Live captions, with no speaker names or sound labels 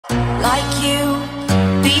like you.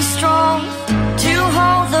 Be strong to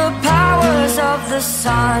hold the powers of the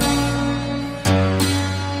sun.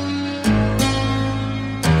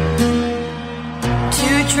 To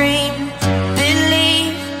dream,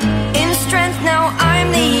 believe in strength. Now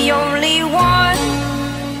I'm the only one,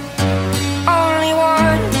 only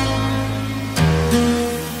one.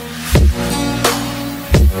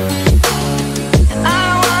 I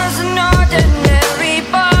was an ordinary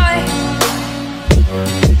boy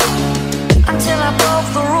until I broke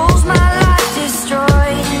the rules. My life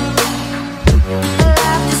destroyed,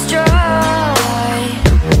 life destroyed.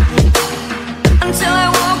 Until I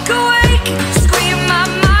woke awake, scream my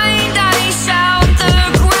mind, I shout, the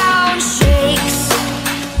ground shakes.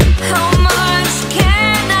 How much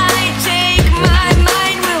can I take? My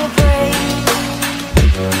mind will break.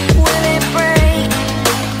 Will it break?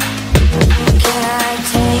 Can I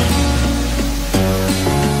take?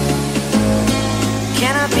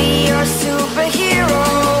 Can I be your superhero?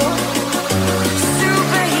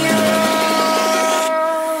 Superhero.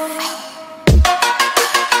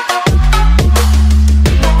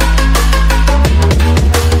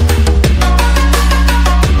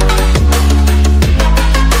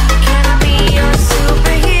 Can I be your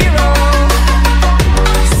superhero?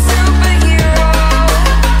 Superhero.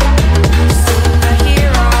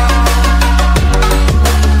 Superhero.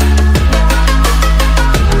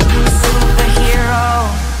 Superhero.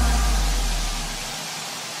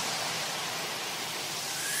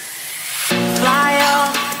 Fly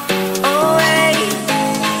up, away.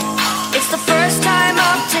 It's the first time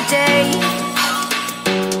of today.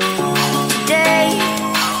 Today.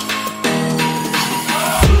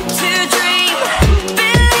 To dream,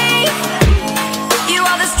 believe. You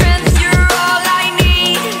are the strength, you're all I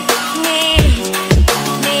need.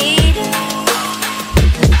 Need.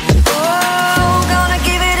 Oh, gonna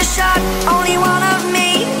give it a shot. Only one of me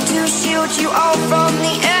to shield you all from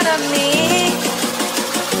the enemy.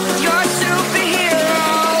 You're a superhero.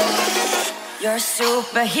 You're a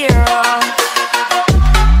superhero.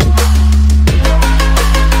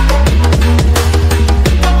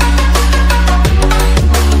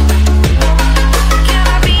 Can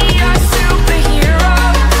I be your superhero?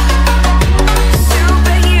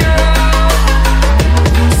 Superhero.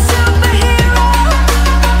 Superhero.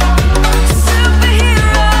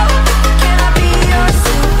 Superhero. Can I be your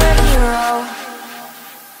superhero?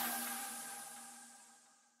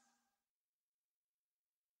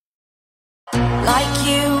 Like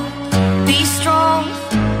you, be strong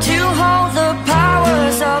to hold the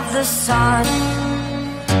powers of the sun.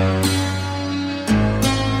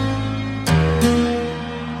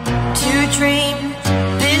 To dream,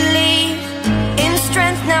 believe in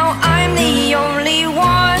strength. Now I'm the only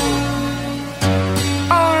one,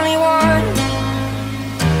 only one.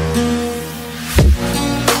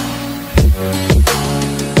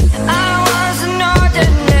 I was an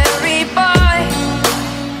ordinary boy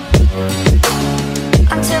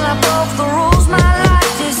until I broke the rules. My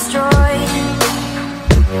life destroyed,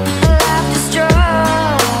 life destroyed.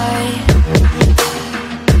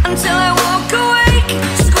 Until I woke awake,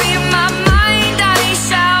 scream my mind, I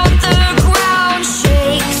shout, the ground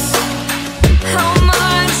shakes. How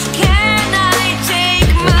much can I take?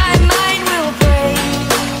 My mind will break.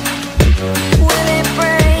 Will it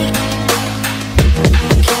break?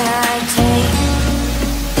 Can I take?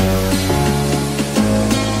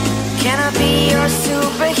 Can I be your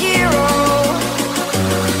superhero?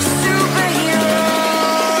 Superhero.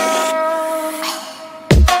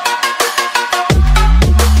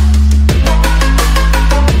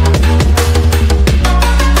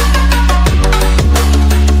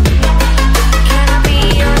 Can I be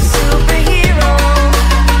your superhero?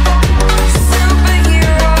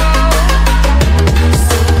 Superhero.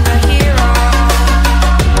 Superhero.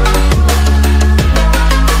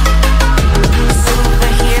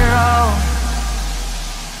 Superhero.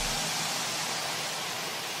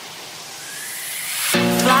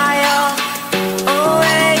 Fly up,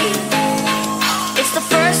 away. It's the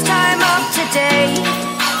first time of today.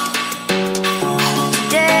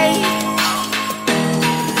 Today.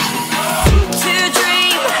 To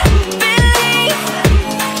dream, believe.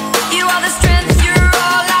 You are the strength, you're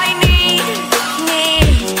all I need.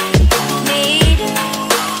 Need.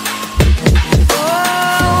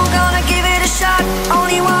 Oh, gonna give it a shot.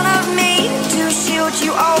 Only one of me to shield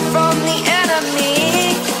you all from the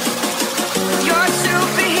enemy. You're a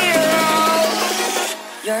superhero.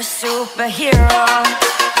 You're a superhero.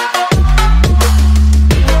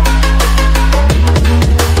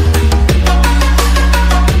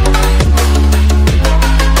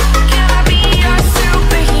 Can I be your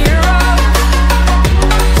superhero?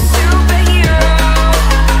 Superhero.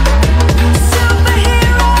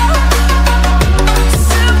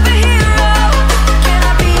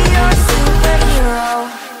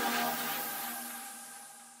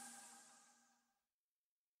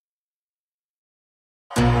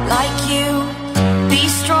 like you. Be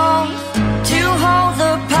strong to hold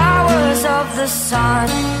the powers of the sun.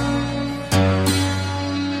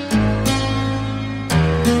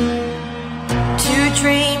 To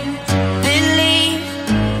dream, believe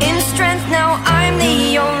in strength. Now I'm the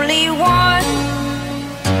only one,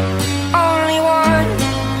 only one.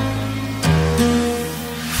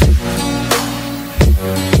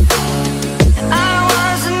 I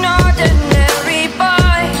was an ordinary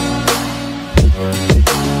boy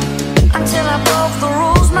until I broke the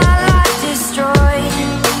rules. My life destroyed,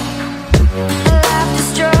 life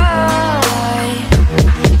destroyed.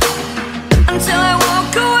 Until I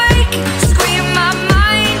woke awake, scream my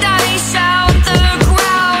mind, I shout, the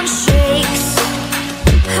ground shakes.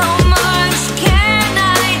 How much can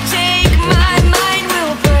I take? My mind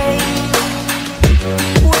will break.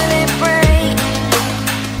 Will it break?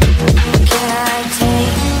 Can I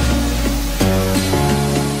take?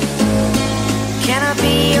 Can I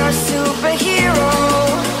be your superhero?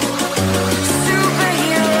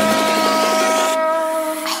 Superhero.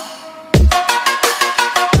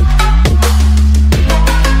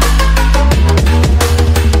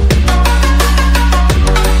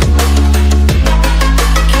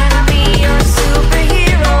 Can I be your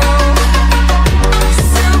superhero?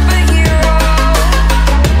 Superhero.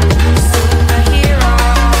 Superhero.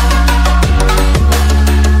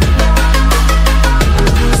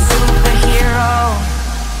 Superhero.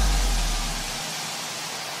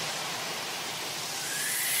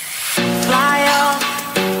 Fly up,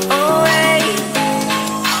 away.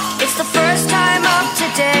 It's the first time of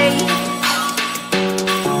today.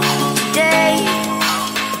 Today.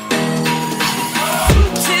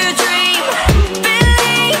 To dream,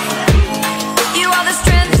 believe. You are the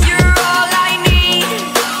strength, you're all I need.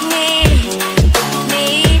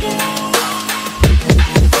 Need.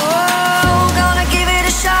 Oh, gonna give it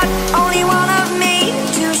a shot. Only one of me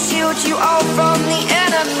to shield you all from the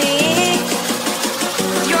enemy.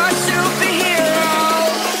 You're a superhero.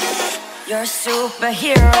 You're a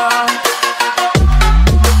superhero.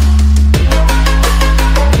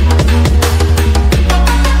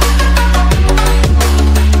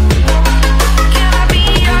 Can I be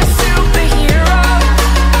your superhero?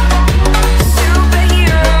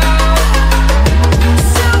 Superhero.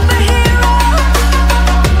 Superhero.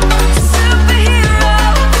 Superhero.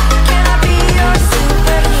 Can I be your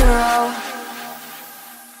superhero?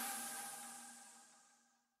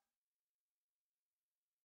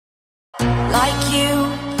 Like you,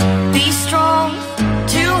 be strong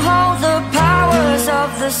to hold the powers of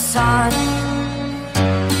the sun.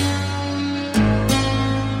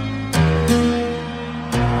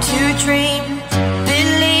 To dream,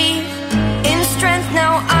 believe in strength.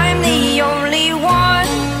 Now I'm the only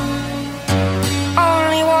one,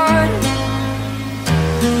 only one.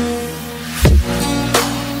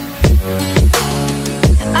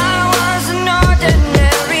 I was an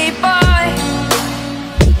ordinary boy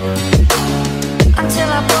until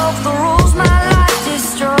I broke the rules. My life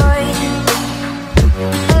destroyed,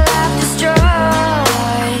 life destroyed.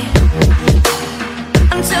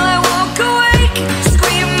 Until I woke awake,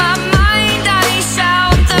 scream my mind, I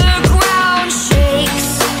shout, the ground shakes.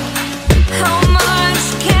 How much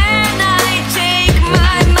can I take?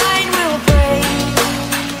 My mind will break.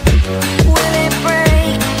 Will it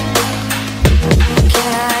break?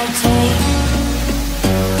 Can I take?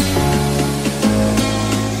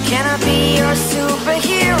 Can I be your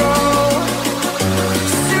superhero?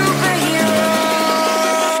 Superhero.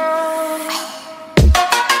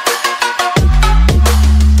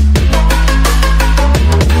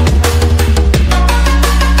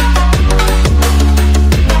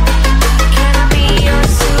 Can I be your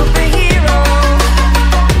superhero?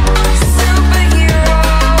 Superhero.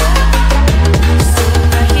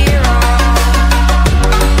 Superhero.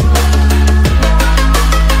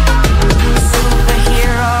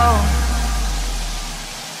 Superhero.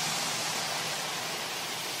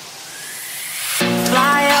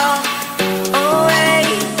 Fly up, away.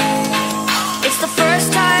 It's the first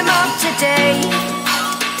time of today.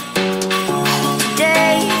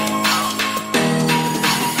 Today.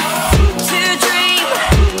 To dream,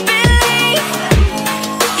 believe.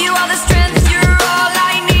 You are the strength, you're all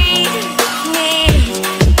I need.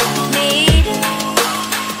 Need.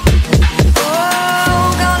 Oh,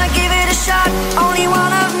 gonna give it a shot. Only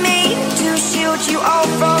one of me to shield you all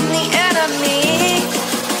from the enemy.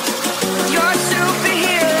 You're a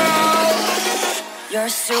superhero. You're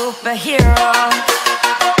a superhero.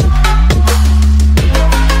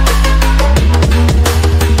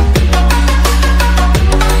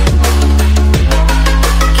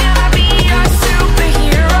 Can I be your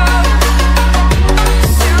superhero?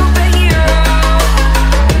 Superhero.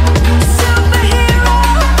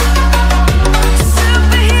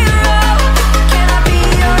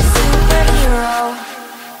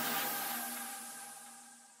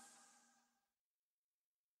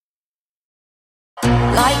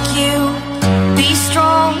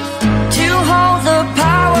 strong to hold the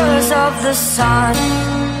powers of the sun.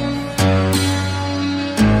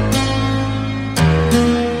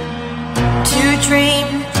 To dream,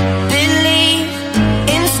 believe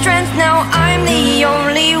in strength. Now I'm the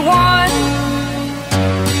only one,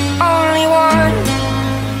 only one.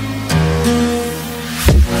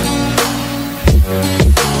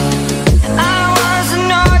 I was an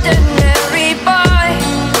ordinary boy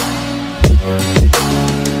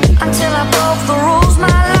until I broke the rules.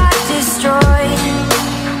 My life destroyed,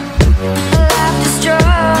 life destroyed.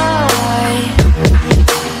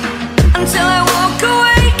 Until I woke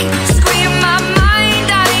awake, scream my mind,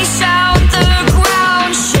 I shout, the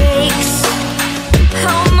ground shakes.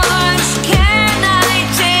 How much can I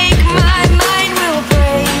take? My mind will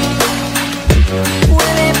break.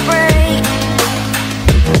 Will it break?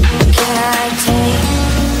 Can I take?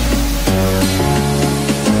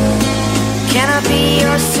 Can I be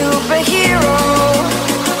your superhero?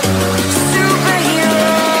 Superhero.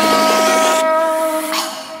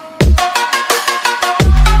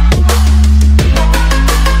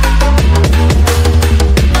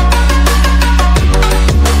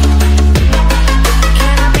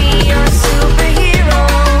 Can I be your superhero?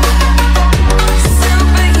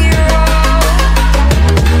 Superhero.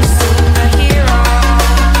 Superhero.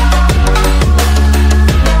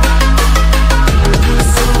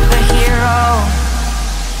 Superhero.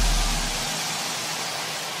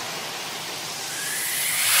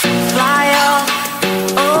 Fly up,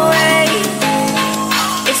 away.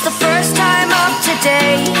 It's the first time of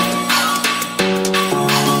today.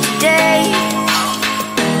 Today.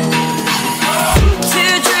 To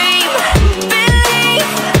dream, believe.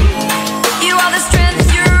 You are the strength,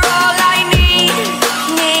 you're all I need.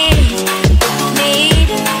 Need.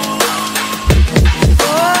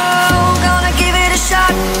 Oh, gonna give it a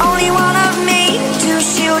shot. Only one of me to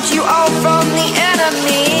shield you all from the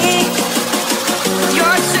enemy.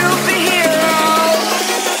 You're a superhero.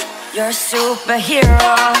 You're a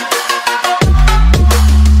superhero.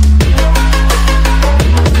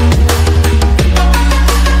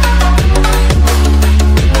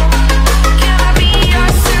 Can I be your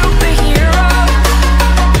superhero?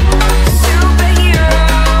 Superhero.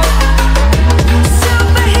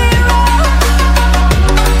 Superhero.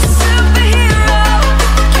 Superhero.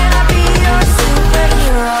 Can I be your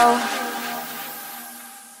superhero?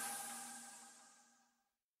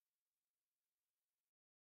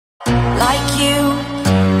 Like you,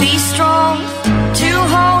 be strong to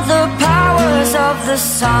hold the powers of the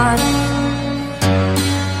sun.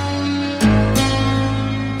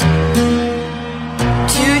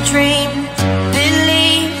 To dream,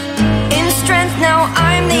 believe in strength. Now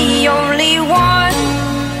I'm the only one,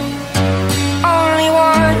 only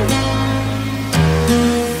one.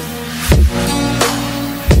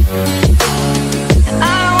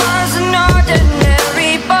 I was an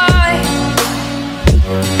ordinary boy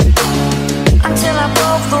until I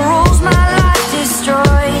broke the rules. My life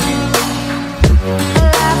destroyed,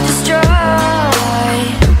 life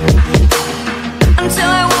destroyed. Until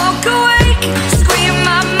I woke awake, scream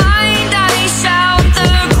my mind, I shout,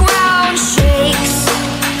 the ground shakes.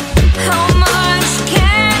 How much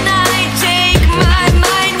can I take? My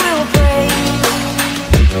mind will break.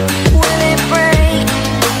 Will it break?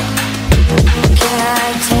 Can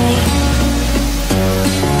I take?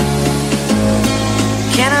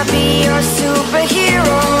 Can I be your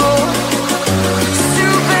superhero?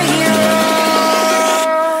 Superhero.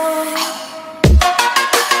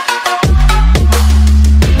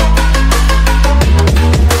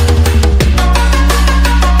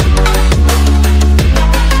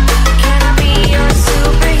 Can I be your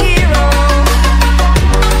superhero?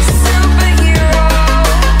 Superhero.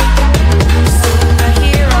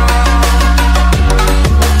 Superhero.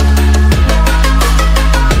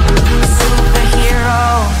 Superhero.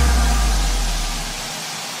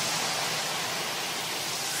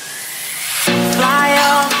 Fly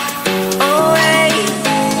up, away.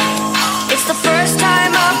 It's the first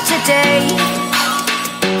time of today.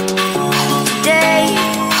 Today.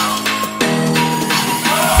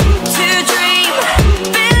 To dream,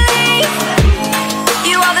 believe.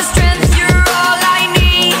 You are the strength, you're all I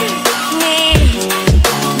need.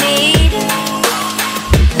 Need.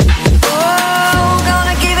 Oh,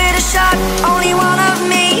 gonna give it a shot. Only one of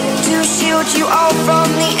me to shield you all from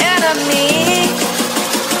the enemy.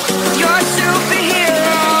 You're a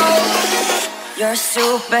superhero. You're a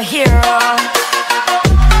superhero.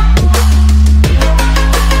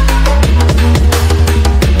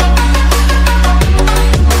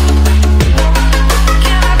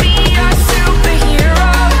 Can I be your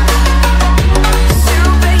superhero?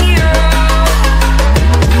 Superhero.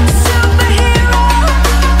 Superhero.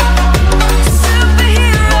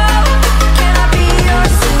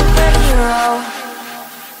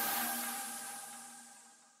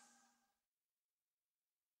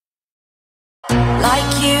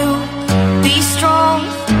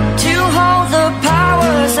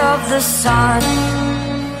 the sun.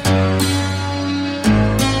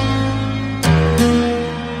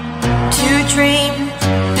 To dream